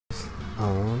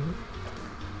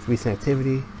Recent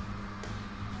activity.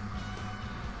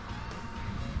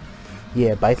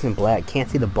 Yeah, Bison Black can't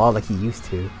see the ball like he used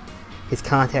to. His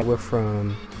contact went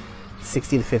from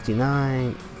 60 to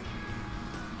 59.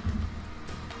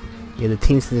 Yeah, the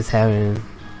team's just having.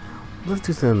 Let's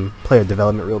do some player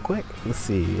development real quick. Let's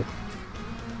see.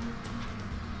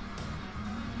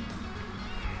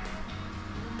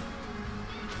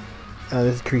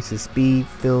 This increases speed,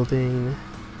 fielding.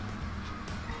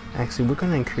 Actually, we're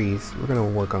gonna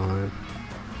work on.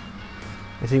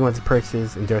 So you want to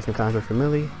purchase endorsement contract for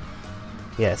Millie?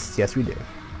 Yes, yes we do.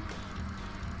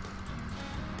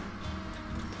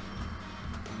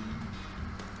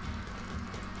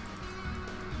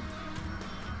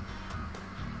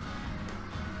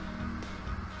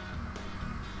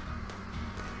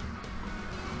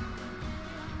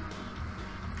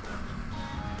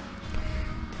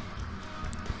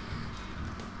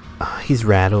 He's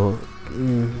rattled. I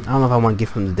don't know if I want to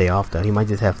give him the day off though. He might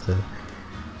just have to.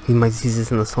 He's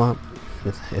just in a slump.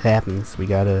 It happens. We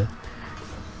gotta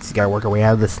work our way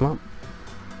out of the slump.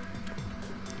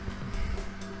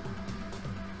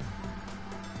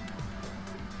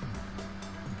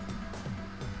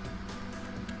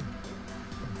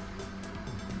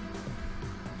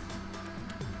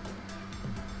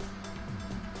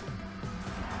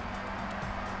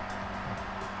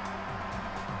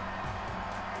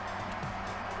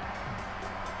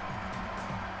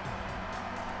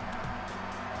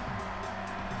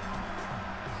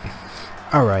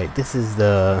 Alright, this is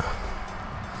the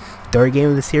third game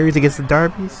of the series against the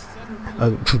Derbies.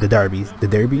 The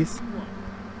Derbies.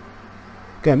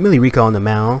 Got Millie Rico on the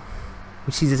mound.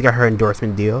 She just got her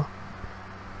endorsement deal.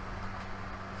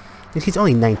 And she's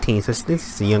only 19, so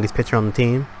she's the youngest pitcher on the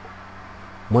team.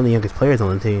 One of the youngest players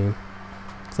on the team.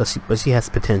 But she has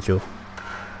potential.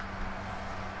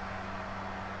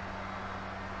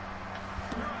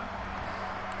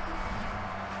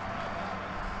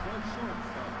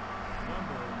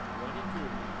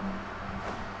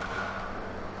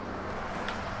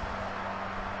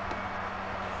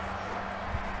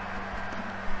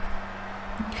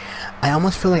 I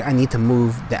almost feel like I need to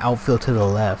move the outfield to the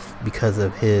left because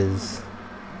of his.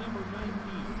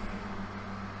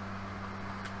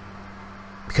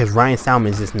 Because Ryan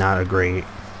Salmon is just not a great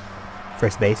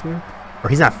first baseman, or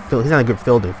he's not a good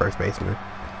fielding first baseman.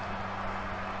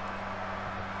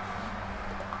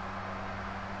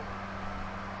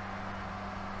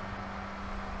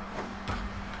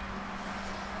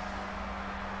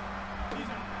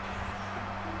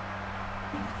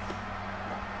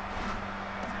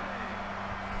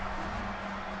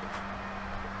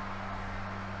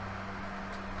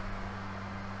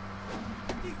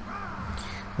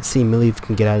 Let's see Millie if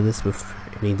can get out of this with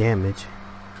any damage.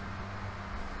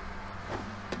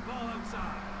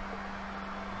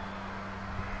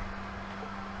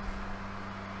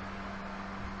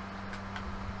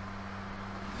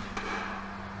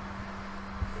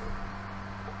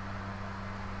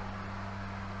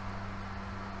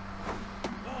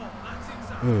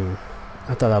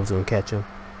 I thought I was gonna catch him.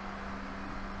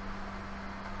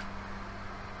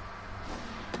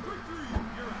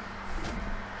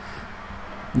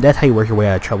 That's how you work your way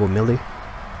out of trouble, Millie.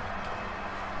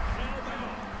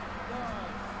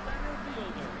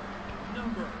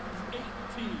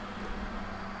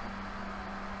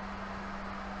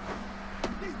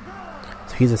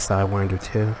 So he's a sidewinder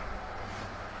too.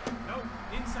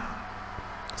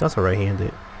 He's also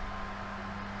right-handed.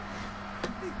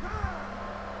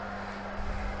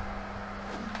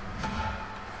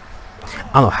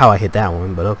 I don't know how I hit that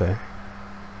one, but okay.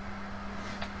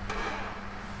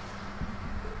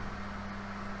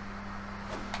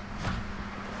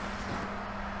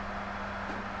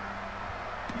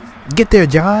 Get there,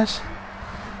 Josh.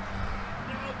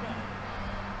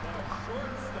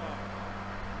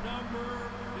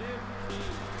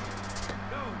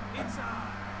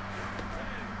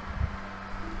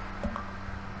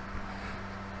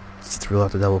 Just threw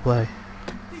out the double play.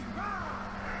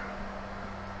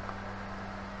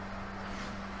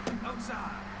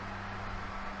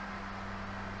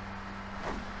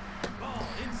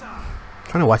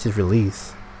 Trying to watch his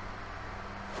release.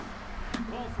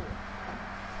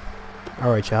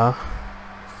 Alright, y'all.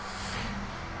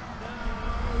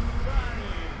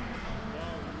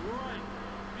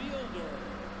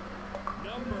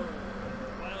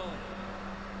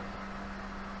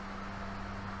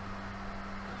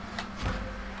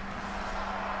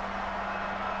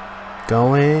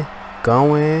 Going.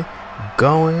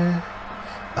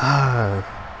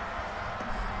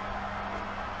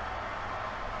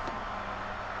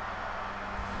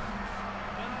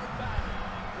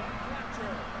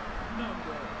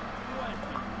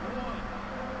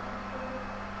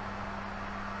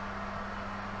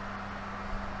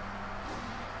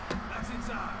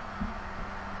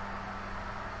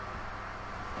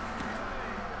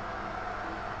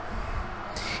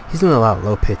 He's doing a lot of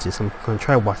low pitches. I'm gonna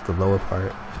try to watch the lower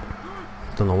part.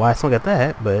 Don't know why I swung at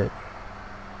that, but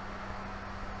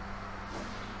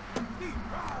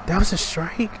that was a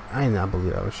strike. I did not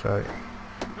believe that was a strike.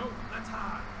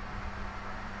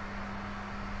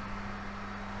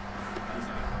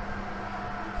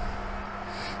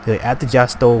 After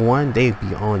Josh stole one, they'd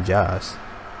be on Josh.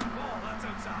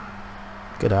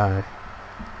 Good eye.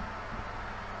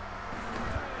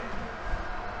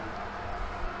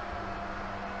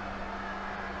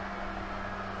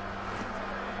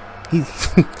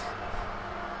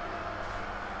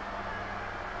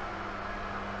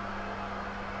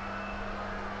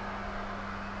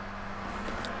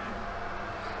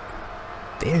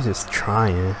 They're just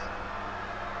trying.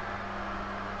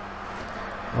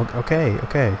 Okay,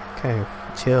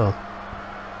 chill.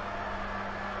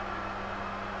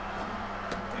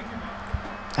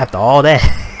 After all that.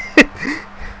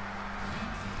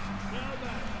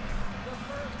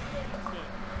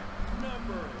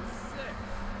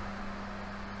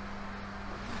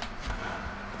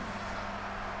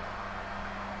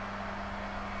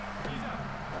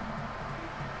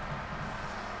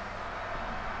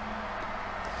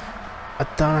 I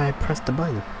thought I pressed the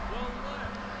button.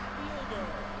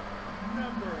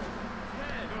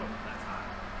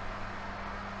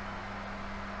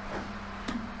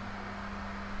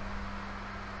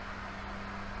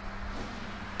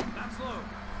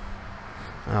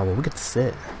 Oh, well, we get to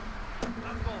sit.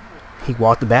 He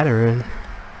walked the batter in.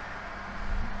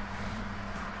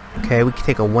 Okay, we can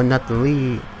take a 1-0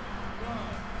 lead.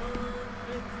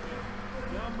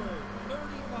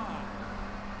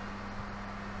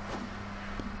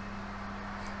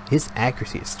 His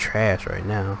accuracy is trash right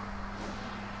now.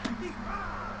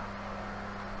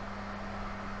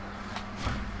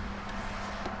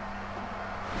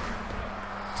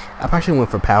 I probably should have went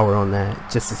for power on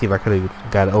that just to see if I could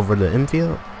have got over the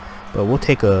infield, but we'll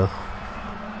take a.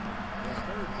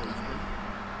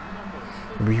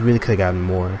 We really could have gotten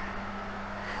more.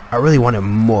 I really wanted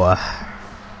more,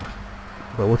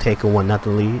 but we'll take a 1-0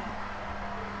 lead.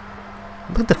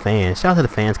 Look at the fans! Shout out to the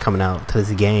fans coming out to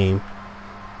this game.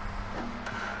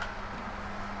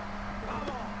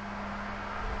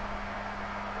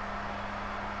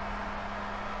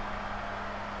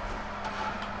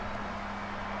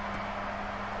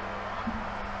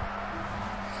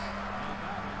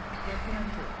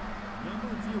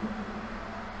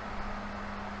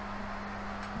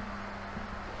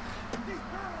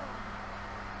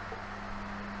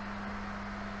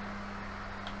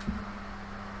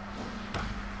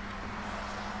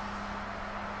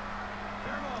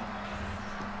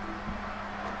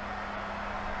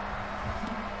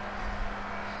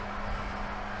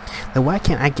 Like, why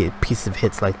can't I get pieces of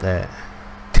hits like that?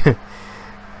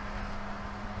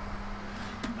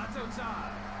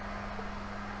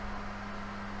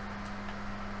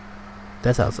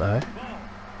 That's outside.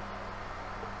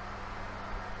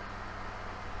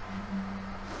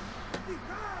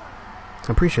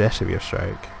 I'm pretty sure that should be a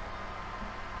strike.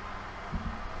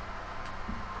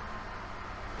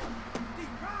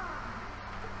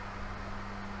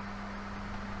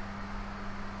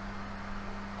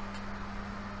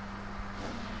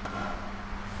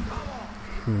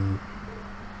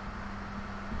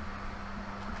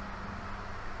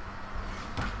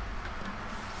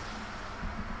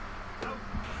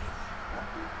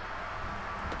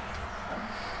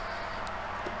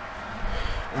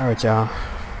 Alright, y'all.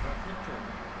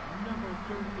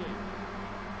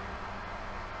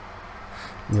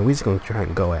 We just gonna try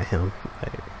and go at him.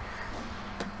 Like,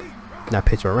 not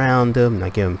pitch around him,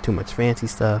 not give him too much fancy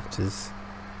stuff, just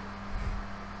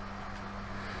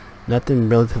nothing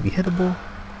relatively hittable.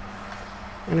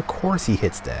 And of course he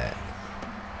hits that.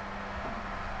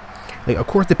 Like, of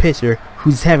course the pitcher,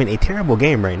 who's having a terrible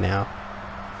game right now,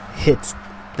 hits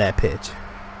that pitch.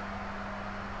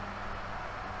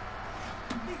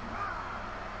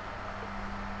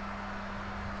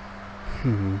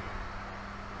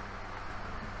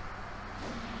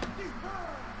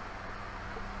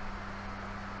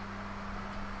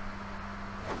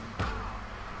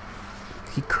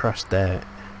 He crushed that.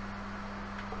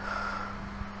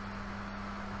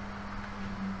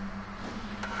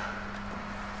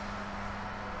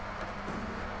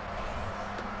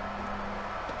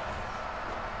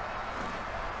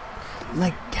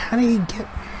 Like, how did he get...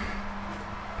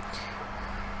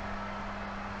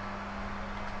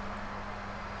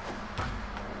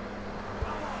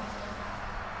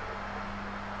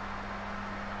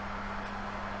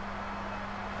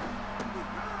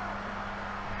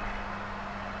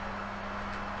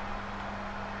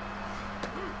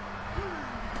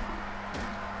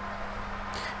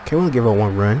 Okay, we'll give her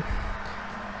one run.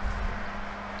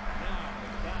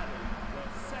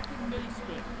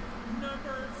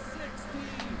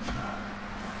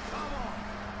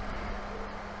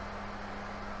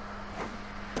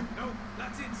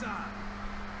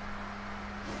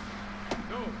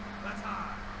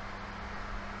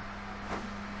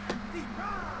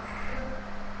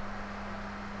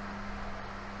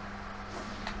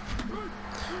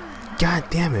 God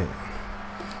damn it.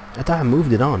 I thought I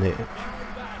moved it on it.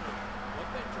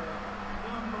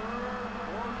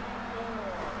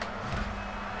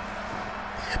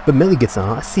 But Millie gets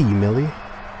on. I see you, Millie.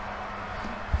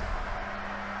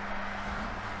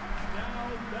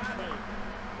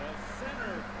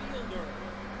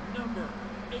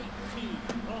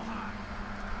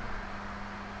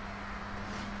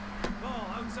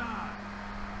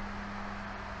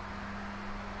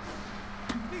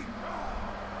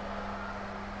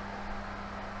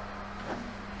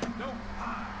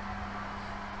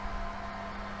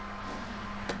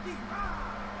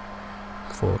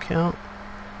 Full count.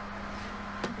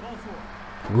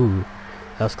 Ooh,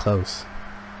 that was close.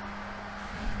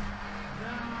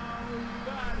 Now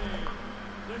batting,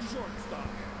 the shortstop,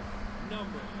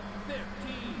 number 15.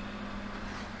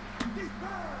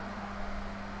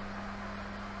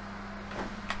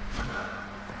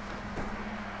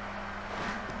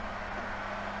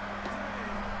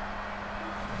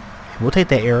 We'll take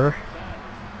that error.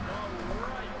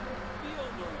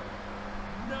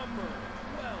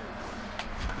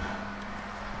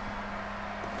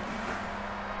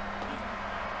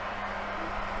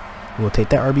 We'll take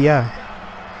that RBI.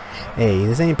 Hey,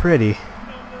 this ain't pretty.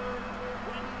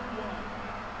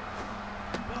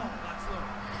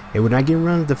 Hey, we're not getting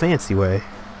runs the fancy way.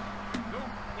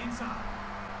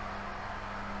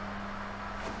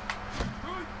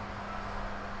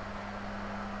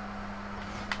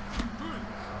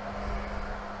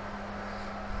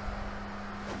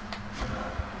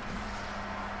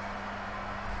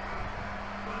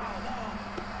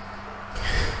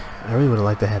 I really would have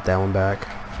liked to have that one back.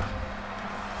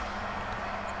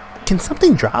 Can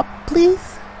something drop, please?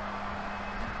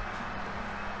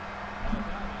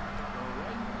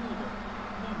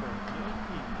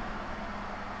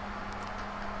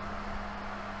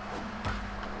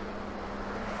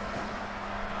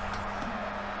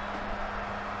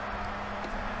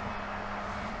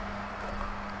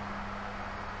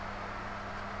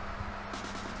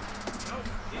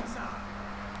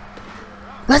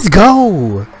 Let's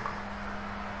go!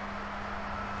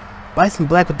 Bison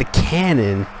Black with the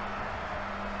cannon.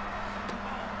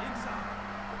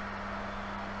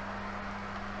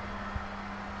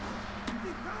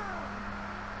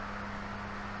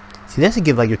 See, that should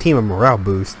give like your team a morale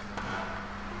boost.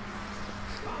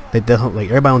 Like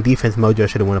everybody on defense mojo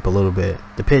should have went up a little bit.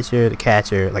 The pitcher, the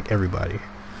catcher, like everybody.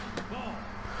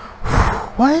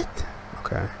 What?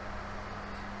 Okay.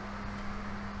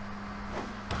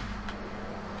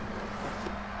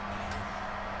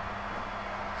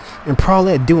 And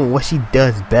Paulette doing what she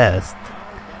does best.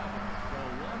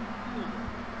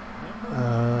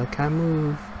 Can I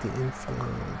move the infield?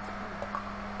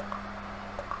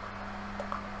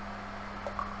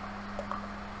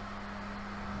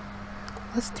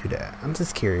 Let's do that. I'm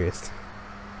just curious.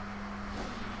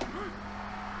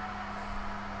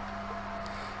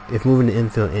 If moving the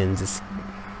infield ends, just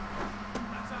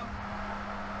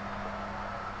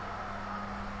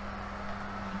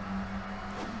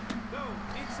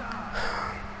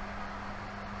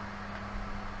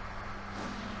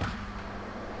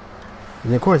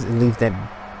and of course it leaves that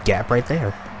gap right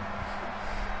there.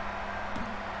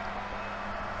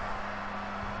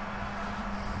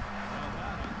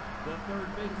 The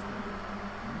third baseman,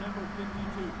 number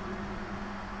 52.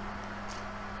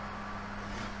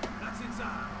 That's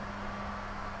inside.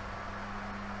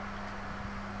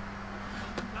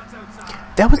 That's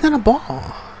outside. That was not a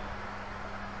ball.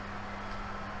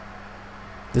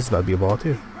 This is about to be a ball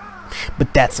too.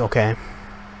 But that's okay.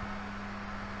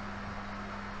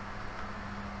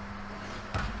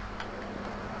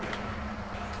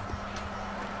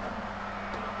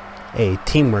 Hey,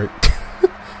 teamwork.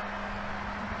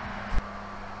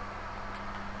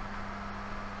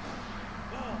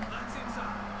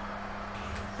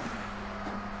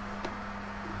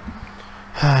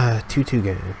 Ah, 2-2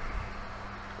 game.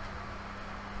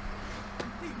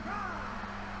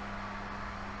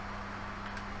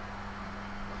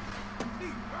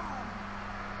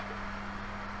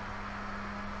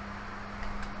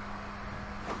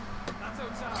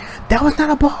 That was not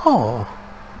a ball.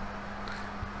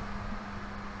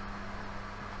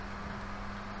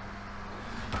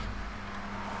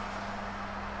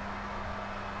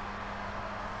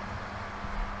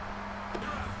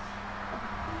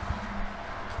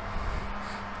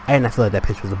 I did not feel like that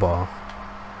pitch was a ball.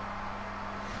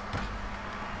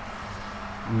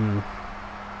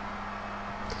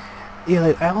 Yeah,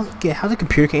 like, I don't get how the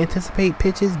computer can anticipate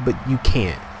pitches, but you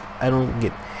can't. I don't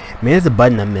get. Maybe there's a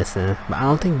button I'm missing, but I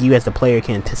don't think you as the player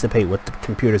can anticipate what the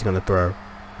computer's gonna throw,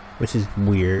 which is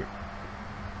weird.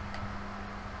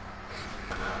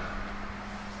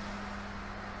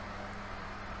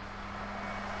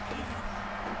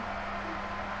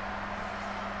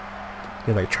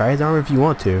 You're like, try his arm if you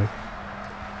want to.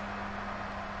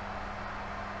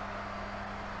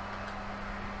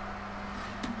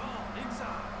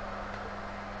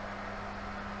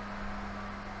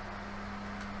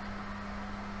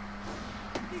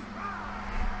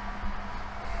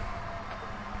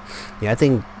 Yeah, I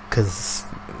think because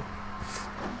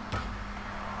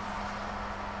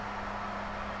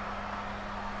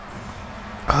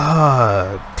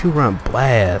two-run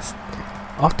blast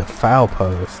off the foul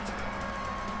post.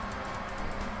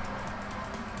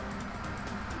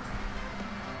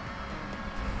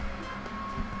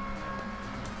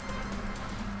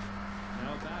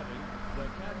 Now batting, the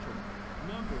catcher,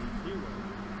 number 0.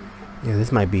 Yeah,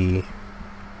 this might be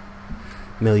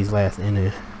Millie's last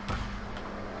inning.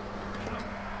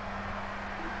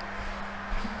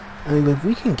 I mean, if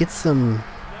we can get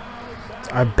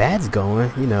our bats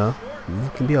going, you know, we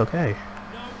can be okay.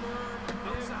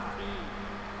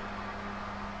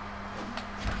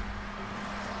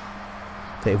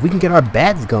 So if we can get our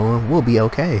bats going, we'll be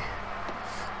okay. Now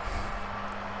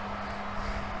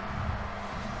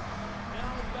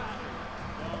batting,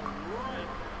 the right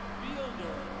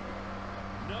fielder,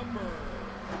 number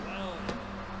 12.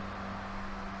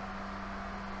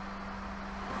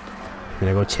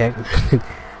 Gonna go check.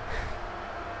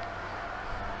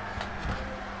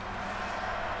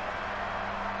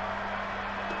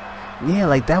 Yeah,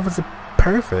 like that was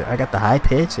perfect. I got the high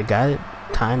pitch. I got it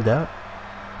timed up.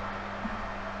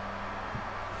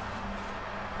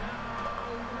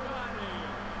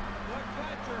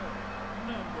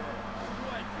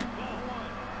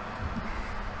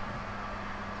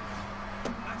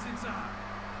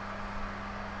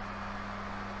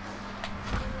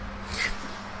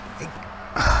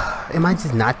 Am I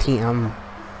just not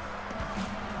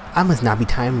I must not be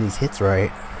timing these hits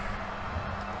right.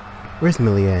 Where's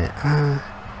Millie at?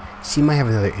 She might have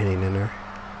another inning in her.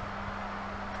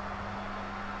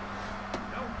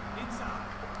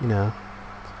 You know.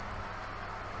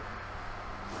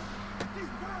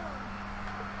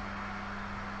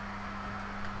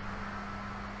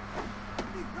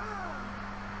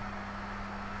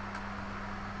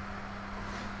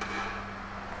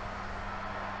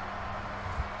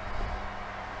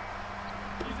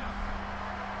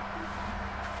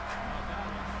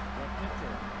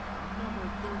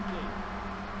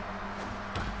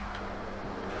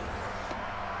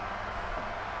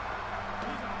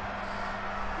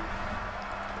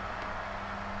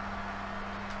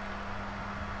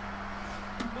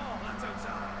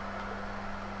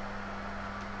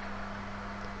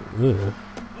 Ugh.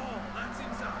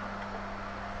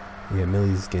 Yeah,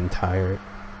 Millie's getting tired.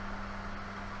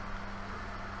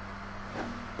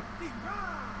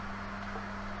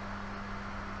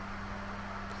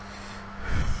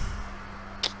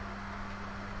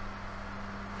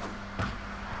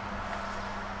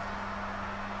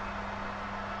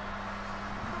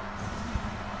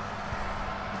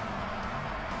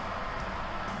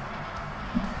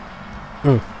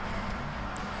 Mm.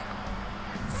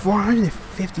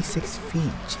 456 feet,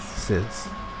 Jesus.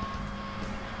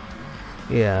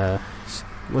 Yeah,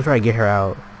 we'll try to get her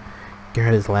out. Get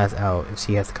her this last out, and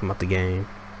she has to come up the game.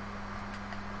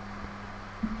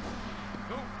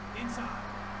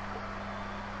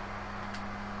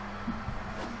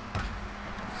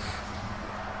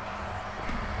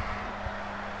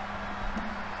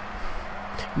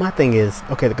 My thing is,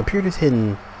 okay, the computer's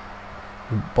hitting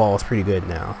balls pretty good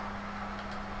now.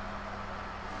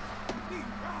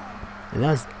 And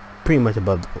that's pretty much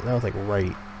above the, that was like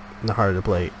right in the heart of the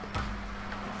plate.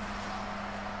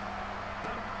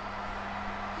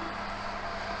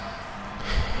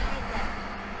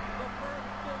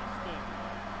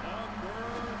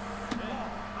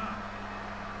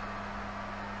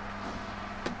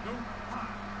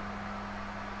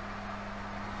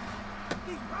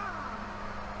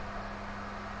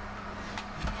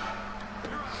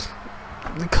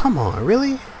 Come on,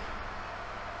 really?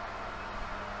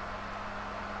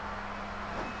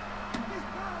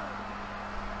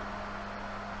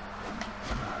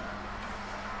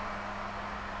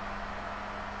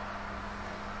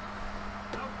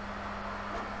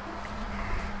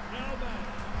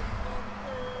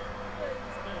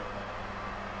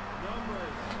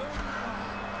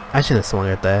 I should have swung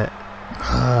at that.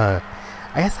 I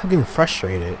guess I'm getting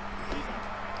frustrated.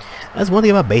 That's one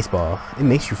thing about baseball. It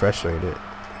makes you frustrated.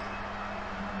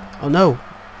 Oh no,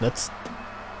 that's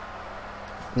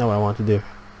not what I want to do.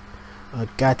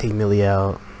 Gotta take Millie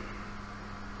out.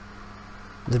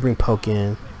 Let's bring Poke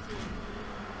in.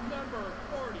 Number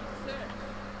 46.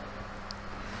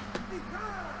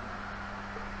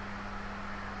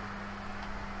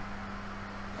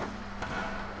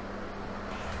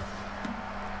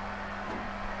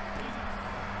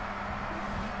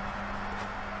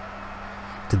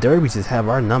 The Derbies just have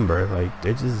our number. Like,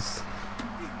 they're just...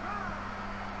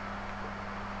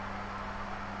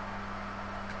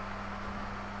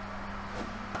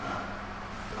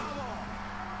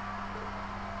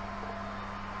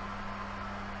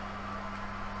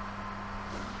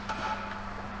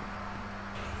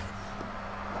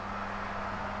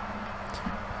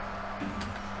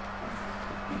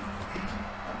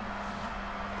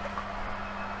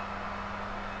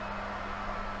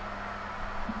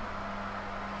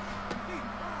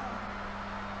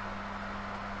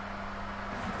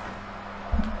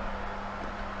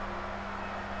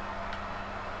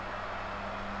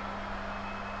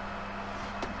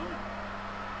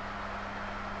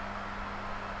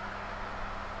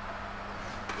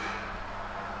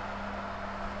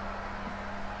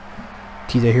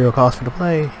 TJ Hero calls for the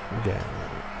play. Yeah.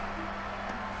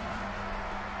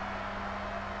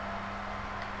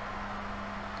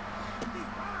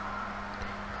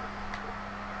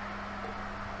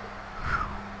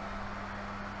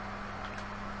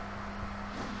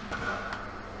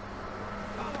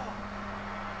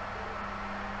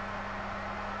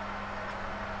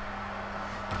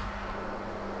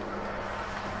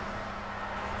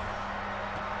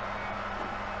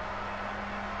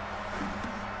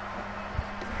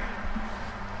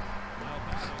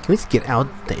 Can we just get out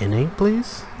the inning,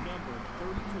 please?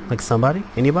 Like somebody?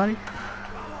 Anybody?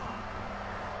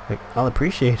 Like, I'll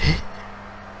appreciate it.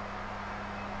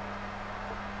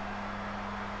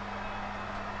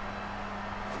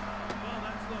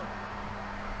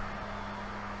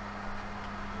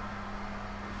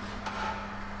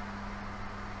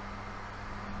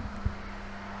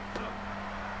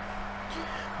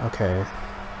 Okay.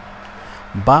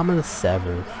 Bottom of the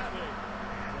 7th.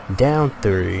 Down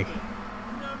 3.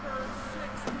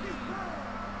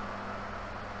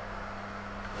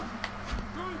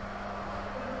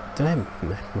 I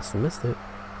must have missed it.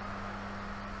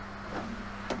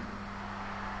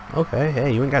 Okay,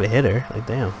 hey, you ain't got a hitter. Like,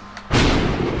 damn.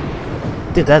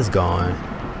 Dude, that's gone.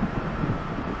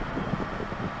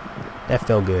 That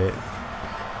felt good.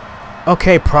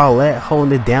 Okay, Prowlette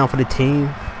holding it down for the team.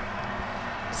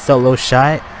 Solo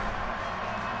shot.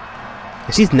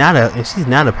 And she's not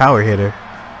a power hitter.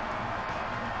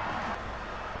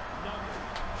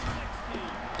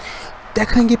 That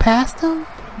couldn't get past him?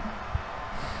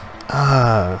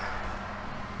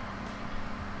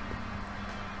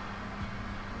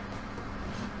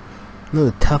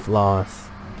 Another tough loss.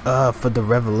 For the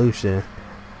Revolution.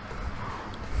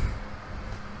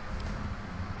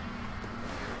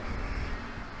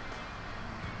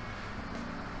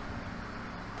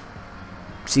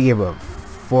 She gave up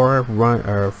 4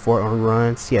 home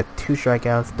runs. She had 2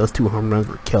 strikeouts. Those 2 home runs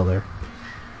were killer.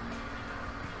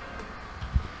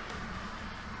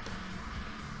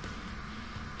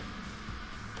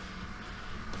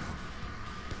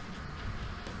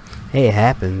 Hey, it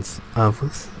happens.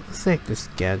 Let's check the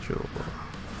schedule.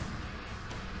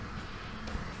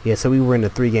 Yeah, so we were in a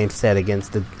 3-game set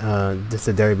against the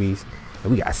Derbies,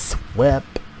 and we got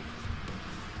swept.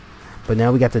 But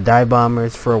now we got the Dive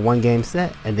Bombers for a 1-game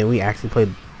set, and then we actually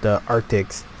played the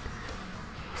Arctics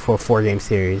for a 4-game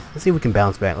series. Let's see if we can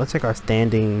bounce back. Let's check our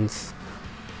standings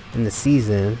in the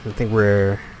season. I think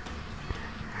we're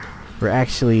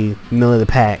actually middle of the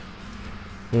pack.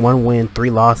 1 win, 3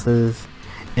 losses.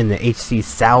 In the HC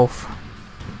South,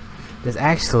 there's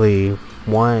actually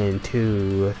 1,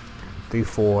 2, 3,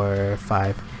 4,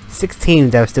 5, 6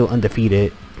 teams that are still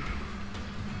undefeated.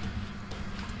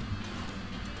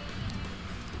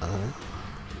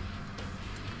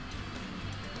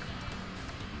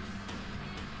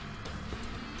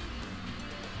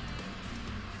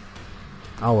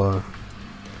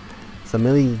 So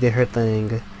Millie did her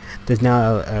thing. There's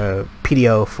now a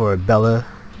PDO for Bella.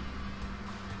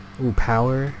 Ooh,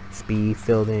 power, speed,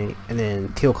 fielding, and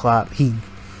then Teal Clop, he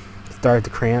started to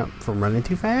cramp from running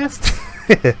too fast.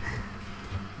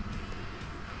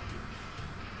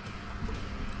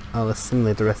 Let's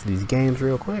simulate the rest of these games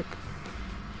real quick.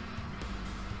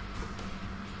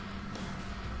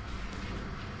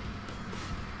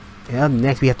 And up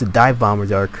next we have the Dive Bombers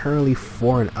that are currently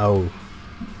 4-0.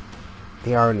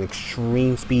 They are an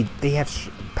extreme speed. They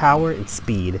have power and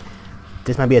speed.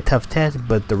 This might be a tough test,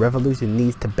 but the Revolution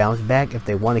needs to bounce back if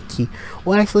they want to keep...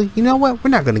 Well, actually, you know what?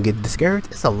 We're not going to get discouraged.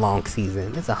 It's a long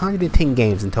season. It's 110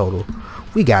 games in total.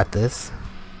 We got this.